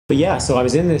But yeah, so I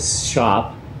was in this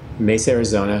shop in Mesa,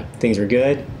 Arizona. Things were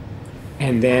good.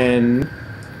 And then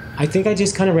I think I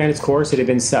just kind of ran its course. It had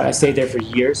been, I stayed there for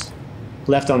years,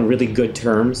 left on really good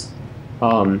terms.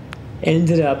 Um,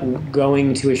 Ended up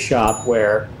going to a shop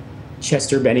where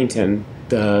Chester Bennington,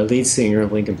 the lead singer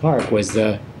of Linkin Park, was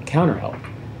the counter help.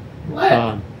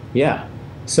 What? Yeah.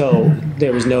 So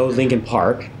there was no Linkin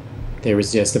Park. There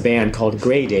was just a band called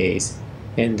Grey Days.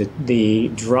 And the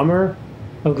drummer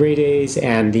of Grey Days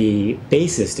and the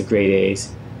bassist of Grey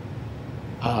Days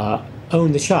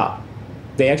owned the shop.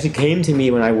 They actually came to me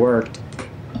when I worked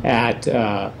at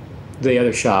the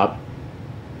other shop.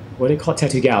 What do they call it?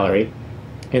 Tattoo Gallery.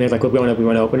 And they're like, well, we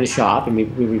want to open a shop, and we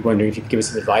were wondering if you could give us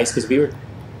some advice, because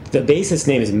the bassist's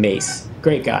name is Mace.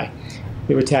 Great guy.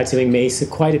 We were tattooing Mace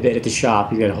quite a bit at the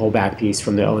shop. He got a whole back piece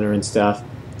from the owner and stuff.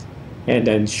 And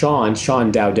then Sean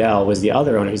Dowdell was the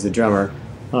other owner. He's the drummer.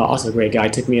 Also a great guy.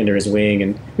 Took me under his wing,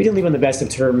 and we didn't leave on the best of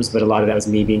terms, but a lot of that was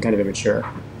me being kind of immature.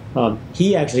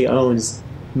 He actually owns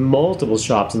multiple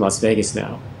shops in Las Vegas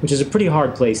now, which is a pretty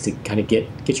hard place to kind of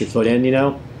get your foot in, you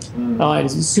know? And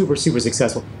he's super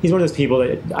successful. He's one of those people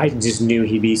that I just knew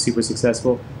he'd be super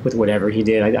successful with whatever he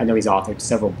did. I know he's authored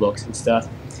several books and stuff,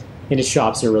 and his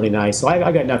shops are really nice. So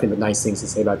I got nothing but nice things to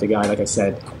say about the guy. Like I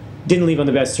said, didn't leave on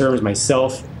the best terms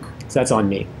myself, so that's on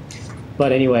me.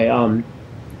 But anyway,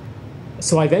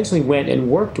 so I eventually went and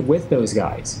worked with those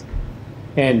guys.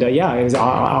 And yeah, it was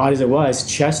odd as it was,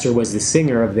 Chester was the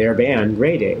singer of their band,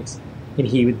 Grey Days, and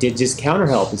he did just counter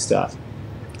help and stuff.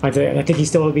 I think he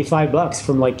still owed me $5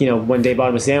 from, like, you know, one day bought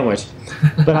him a sandwich.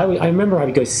 But I remember I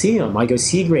would go see him. I'd go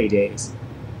see Grey Days.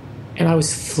 And I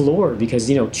was floored because,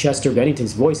 you know, Chester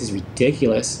Bennington's voice is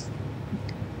ridiculous.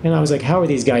 And I was like, how are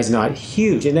these guys not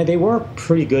huge? And they were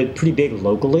pretty good, pretty big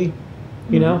locally,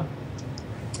 you know?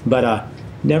 But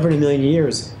never in a million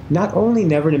years, not only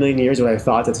never in a million years would I have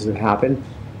thought that this would happen,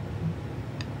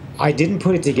 I didn't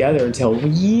put it together until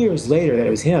years later that it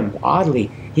was him.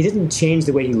 Oddly, he didn't change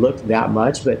the way he looked that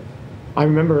much, but I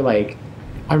remember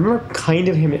kind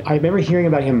of him. I remember hearing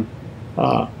about him,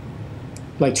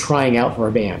 like trying out for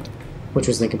a band, which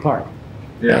was Linkin Park.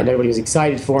 Yeah. And everybody was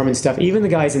excited for him and stuff. Even the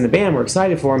guys in the band were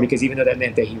excited for him because even though that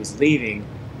meant that he was leaving,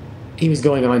 he was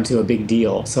going on to a big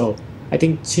deal. So I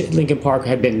think Linkin Park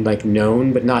had been like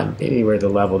known, but not anywhere to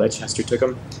the level that Chester took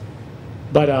him.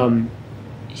 But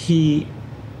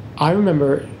I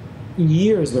remember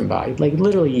years went by, like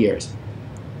literally years.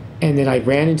 And then I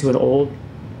ran into an old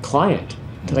client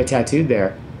that I tattooed there.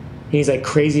 And he's like,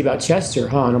 crazy about Chester,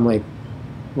 huh? And I'm like,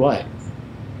 what?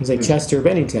 He's like, Chester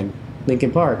Bennington,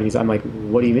 Linkin Park. And I'm like,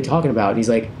 what are you even talking about? And he's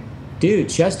like, dude,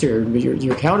 Chester,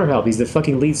 your counter help. He's the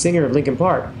fucking lead singer of Linkin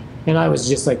Park. And I was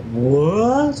just like,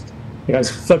 what? Like, I was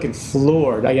fucking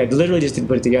floored. I literally just didn't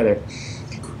put it together.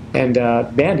 And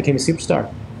band became a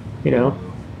superstar, you know?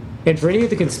 And for any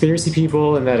of the conspiracy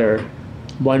people and that are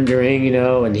wondering, you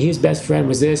know, and his best friend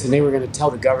was this, and they were going to tell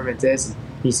the government this, and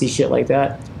you see shit like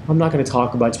that, I'm not going to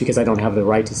talk much because I don't have the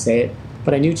right to say it.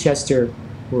 But I knew Chester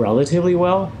relatively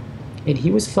well, and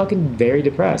he was fucking very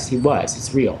depressed. He was.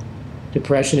 It's real.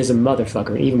 Depression is a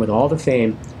motherfucker, even with all the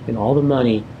fame and all the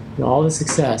money and all the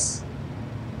success.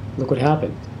 Look what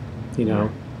happened, you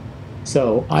know?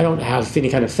 So I don't have any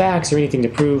kind of facts or anything to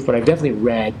prove, but I've definitely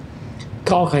read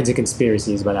all kinds of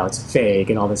conspiracies about how it's fake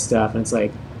and all this stuff, and it's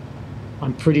like,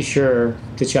 I'm pretty sure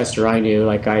the Chester I knew,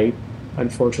 like, I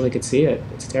unfortunately could see it.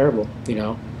 It's terrible, you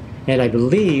know? And I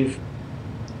believe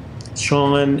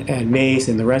Sean and Mace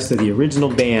and the rest of the original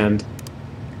band,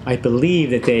 I believe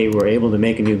that they were able to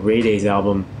make a new Grey Days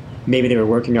album. Maybe they were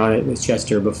working on it with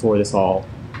Chester before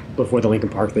the Linkin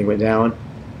Park thing went down.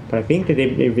 But I think that they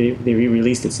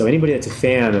re-released it. So anybody that's a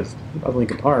fan of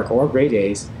Linkin Park or Grey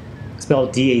Days,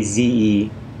 spelled D-A-Z-E,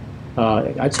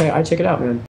 I'd check it out, man.